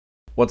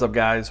What's up,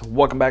 guys?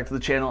 Welcome back to the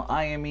channel.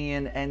 I am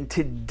Ian, and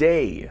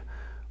today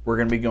we're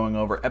going to be going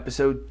over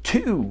episode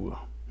 2.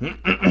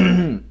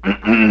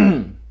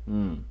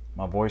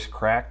 My voice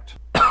cracked.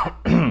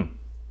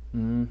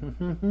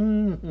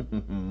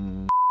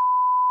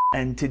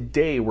 And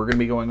today we're going to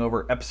be going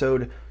over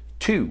episode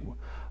 2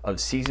 of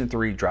season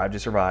 3 Drive to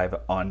Survive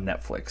on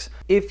Netflix.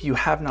 If you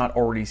have not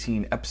already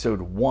seen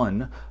episode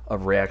 1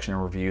 of reaction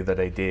and review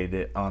that I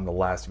did on the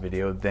last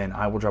video, then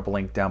I will drop a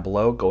link down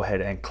below. Go ahead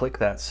and click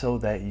that so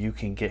that you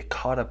can get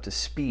caught up to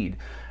speed,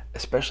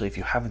 especially if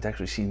you haven't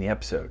actually seen the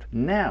episode.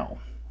 Now,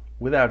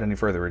 without any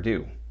further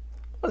ado,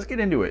 let's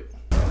get into it.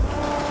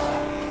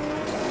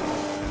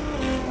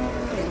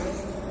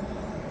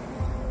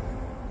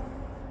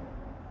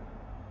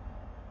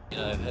 You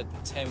know, had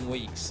 10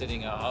 weeks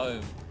sitting at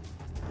home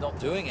not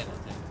doing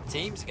anything.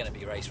 Teams are going to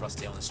be race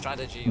rusty on the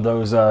strategy.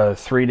 Those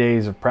 3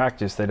 days of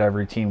practice that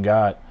every team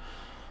got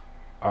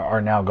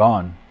are now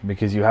gone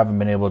because you haven't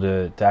been able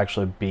to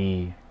actually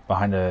be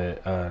behind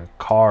a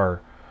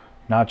car.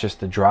 Not just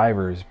the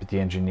drivers, but the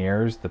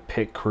engineers, the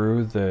pit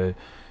crew, the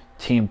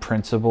team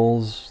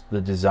principals,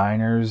 the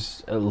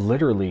designers.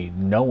 Literally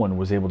no one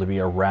was able to be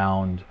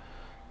around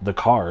the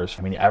cars.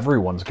 I mean,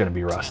 everyone's going to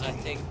be rusty. And I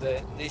think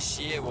that this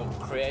year will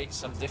create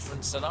some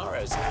different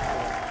scenarios.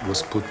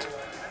 Was put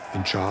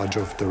in charge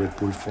of the Red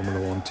Bull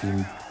Formula 1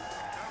 team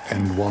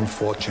and won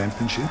 4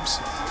 championships.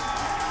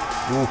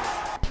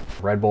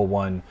 Red Bull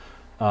won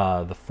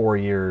the 4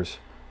 years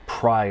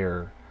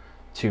prior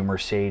to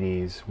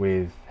Mercedes,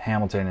 with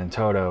Hamilton and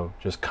Toto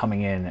just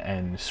coming in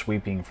and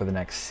sweeping for the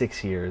next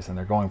 6 years, and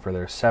they're going for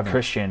their 7th.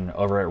 Christian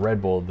over at Red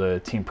Bull,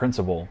 the team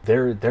principal,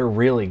 they're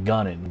really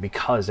gunning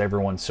because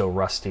everyone's so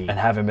rusty and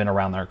haven't been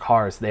around their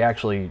cars. He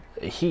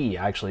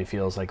actually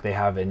feels like they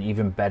have an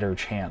even better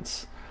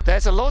chance.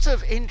 There's a lot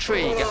of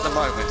intrigue at the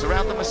moment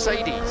around the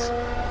Mercedes.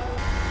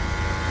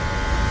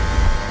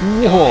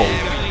 Whoa.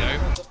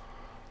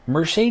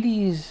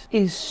 Mercedes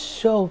is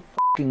so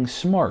fucking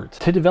smart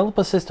to develop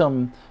a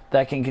system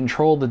that can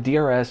control the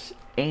DRS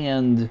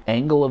and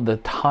angle of the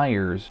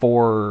tires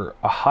for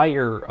a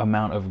higher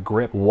amount of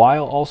grip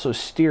while also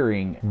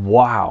steering.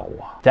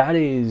 Wow, that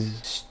is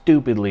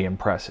stupidly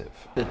impressive.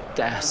 The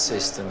DAS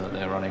system that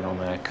they're running on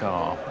their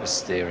car, the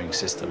steering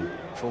system,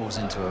 falls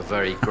into a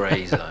very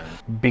grey zone.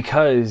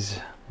 Because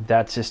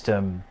that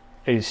system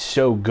is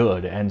so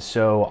good and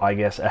so, I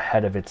guess,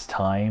 ahead of its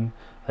time,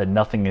 that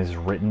nothing is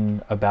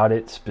written about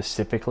it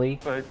specifically.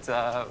 But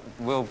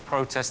we'll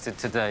protest it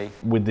today.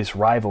 With this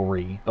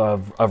rivalry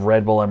of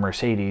Red Bull and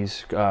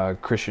Mercedes,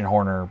 Christian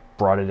Horner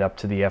brought it up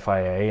to the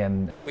FIA,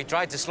 and We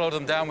tried to slow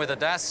them down with a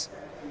DAS,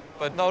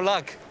 but no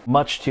luck.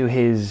 much to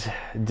his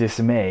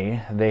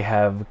dismay, they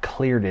have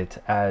cleared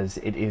it as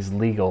it is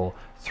legal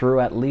through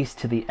at least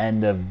to the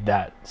end of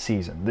that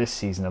season, this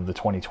season of the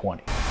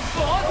 2020.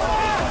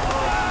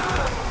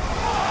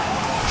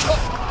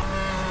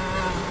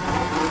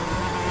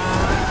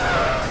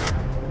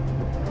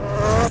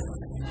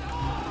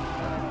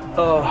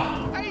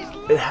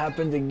 Oh, it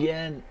happened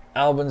again.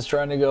 Albon's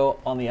trying to go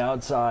on the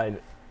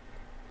outside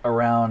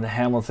around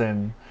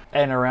Hamilton,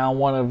 and around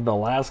one of the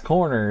last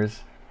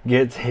corners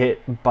gets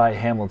hit by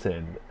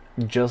Hamilton,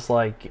 just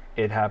like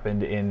it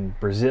happened in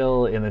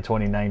Brazil in the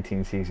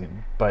 2019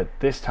 season. But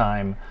this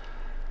time,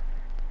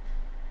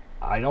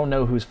 I don't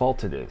know whose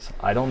fault it is.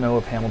 I don't know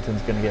if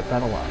Hamilton's going to get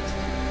penalized.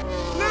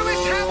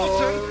 Lewis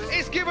Hamilton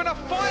is given a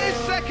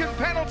 5-second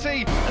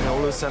penalty. And all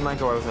of a sudden I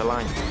go over the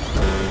line.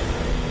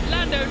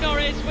 Lando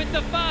Norris with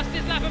the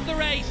fastest lap of the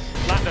race.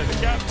 Lando,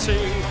 the gap to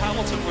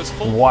Hamilton was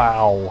full.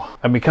 Wow.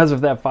 And because of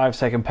that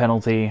 5-second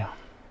penalty,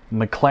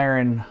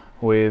 McLaren,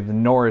 with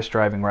Norris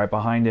driving right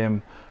behind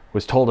him,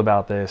 was told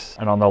about this.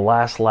 And on the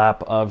last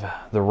lap of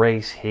the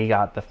race, he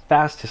got the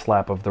fastest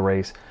lap of the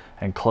race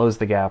and closed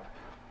the gap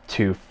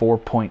to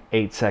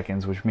 4.8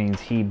 seconds, which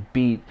means he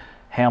beat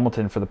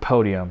Hamilton for the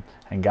podium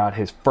and got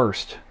his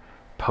first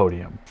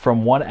podium.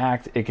 From one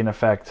act, it can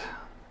affect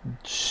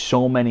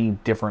so many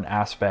different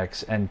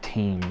aspects and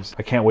teams.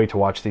 I can't wait to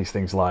watch these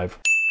things live.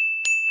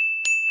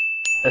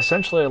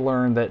 Essentially, I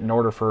learned that in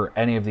order for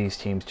any of these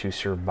teams to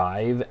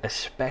survive,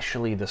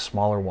 especially the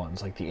smaller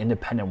ones, like the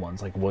independent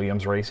ones, like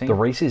Williams Racing, the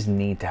races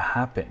need to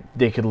happen.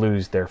 They could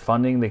lose their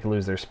funding, they could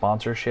lose their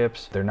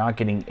sponsorships, they're not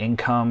getting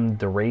income,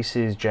 the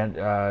races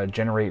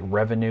generate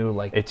revenue.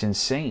 Like, it's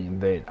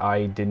insane that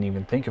I didn't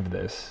even think of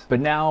this.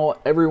 But now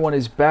everyone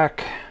is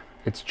back.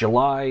 It's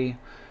July.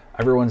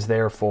 Everyone's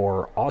there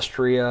for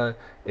Austria.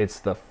 It's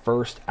the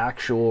first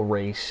actual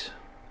race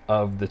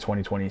of the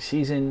 2020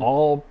 season.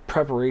 All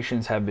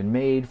preparations have been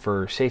made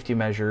for safety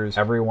measures.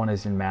 Everyone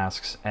is in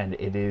masks, and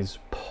it is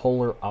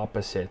polar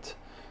opposite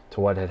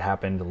to what had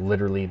happened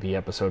literally the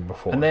episode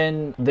before. And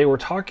then they were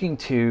talking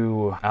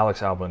to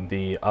Alex Albon,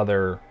 the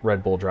other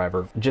Red Bull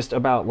driver, just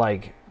about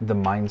like the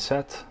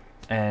mindset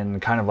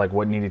and kind of like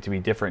what needed to be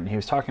different. And he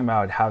was talking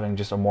about having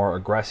just a more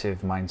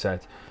aggressive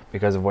mindset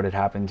because of what had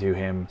happened to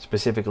him,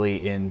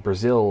 specifically in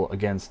Brazil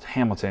against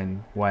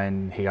Hamilton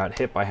when he got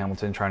hit by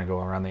Hamilton trying to go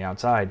around the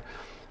outside.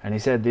 And he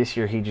said this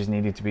year he just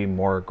needed to be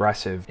more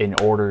aggressive in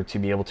order to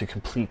be able to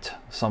complete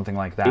something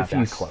like that. If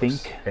you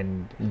think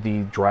and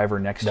the driver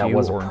next to you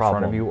or in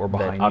front of you or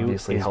behind you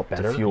obviously help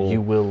to fuel, you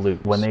will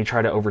lose. When they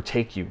try to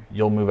overtake you,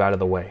 you'll move out of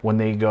the way. When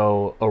they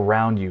go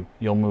around you,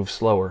 you'll move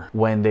slower.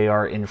 When they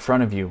are in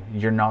front of you,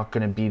 you're not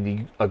going to be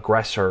the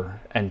aggressor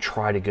and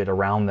try to get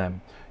around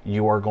them.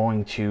 You are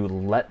going to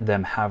let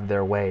them have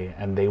their way,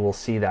 and they will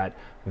see that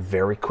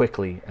very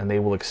quickly, and they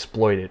will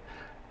exploit it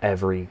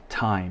every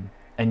time.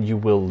 And you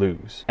will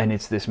lose. And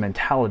it's this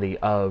mentality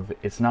of,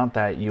 it's not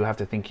that you have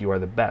to think you are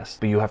the best,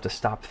 but you have to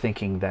stop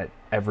thinking that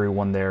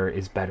everyone there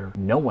is better.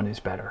 No one is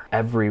better.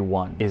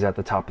 Everyone is at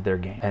the top of their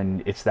game.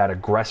 And it's that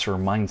aggressor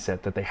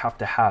mindset that they have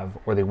to have,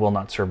 or they will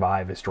not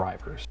survive as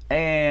drivers.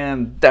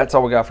 And that's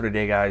all we got for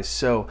today, guys.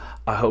 So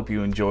I hope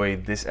you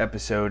enjoyed this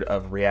episode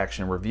of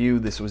Reaction Review.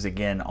 This was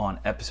again on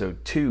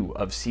episode 2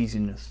 of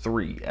season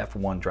 3,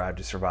 F1 Drive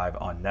to Survive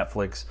on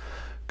Netflix.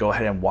 Go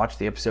ahead and watch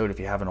the episode if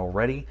you haven't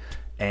already.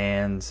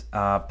 And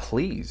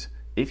please,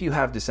 if you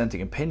have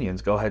dissenting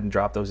opinions, go ahead and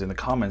drop those in the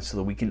comments so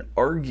that we can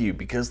argue,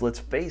 because let's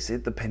face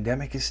it, the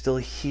pandemic is still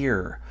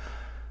here.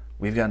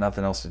 We've got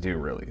nothing else to do,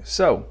 really.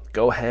 So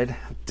go ahead,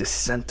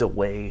 dissent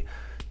away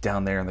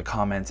down there in the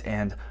comments,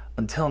 and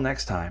until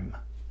next time,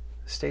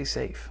 stay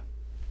safe.